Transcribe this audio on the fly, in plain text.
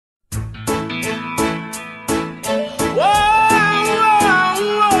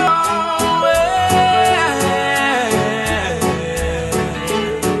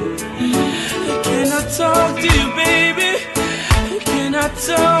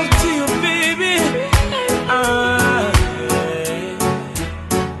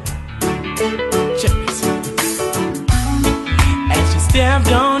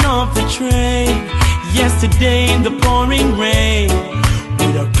yesterday in the pouring rain,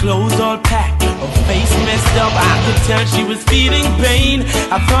 with her clothes all packed, her face messed up. I could tell she was feeling pain.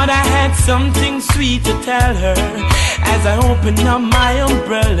 I thought I had something sweet to tell her as I opened up my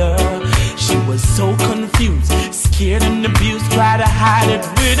umbrella. She was so confused, scared and abused, tried to hide it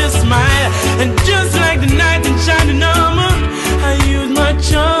with a smile. And just like the night in shining armor, I used my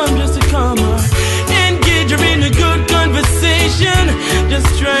charm just to calm her, engage her in a good conversation, just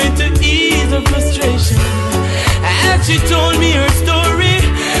trying to ease her frustration. As she told me her story,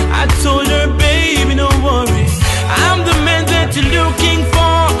 I told her, baby, don't worry, I'm the man that you're looking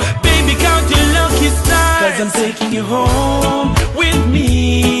for. Baby, count your lucky stars, 'cause I'm taking you home with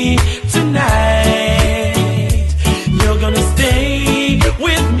me tonight. You're gonna stay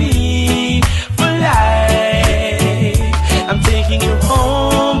with me for life. I'm taking you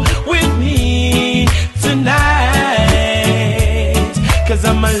home with me tonight, 'cause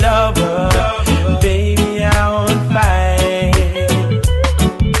I'm a lover, baby, I won't fight.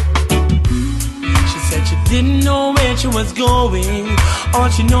 She said she didn't know where she was going, all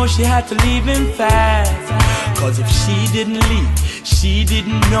she knows she had to leave him fast, 'cause if she didn't leave, she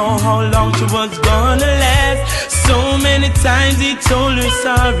didn't know how long she was gonna last. So many times he told her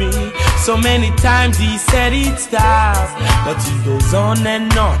sorry, so many times he said he'd stop, but he goes on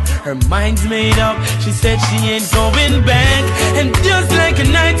and on, her mind's made up. She said she ain't going back. And just like a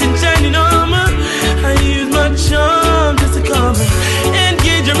knight in shining armor, I use my charm just to calm her,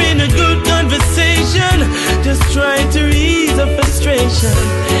 engage her in a good conversation, just trying to ease her frustration.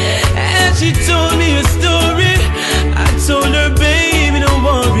 As she told me her story, I told her, baby, don't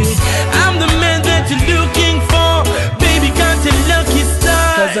worry, I'm the man that you're looking for. Baby, count your lucky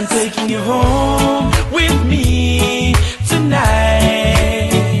stars, 'cause I'm taking you home with me tonight.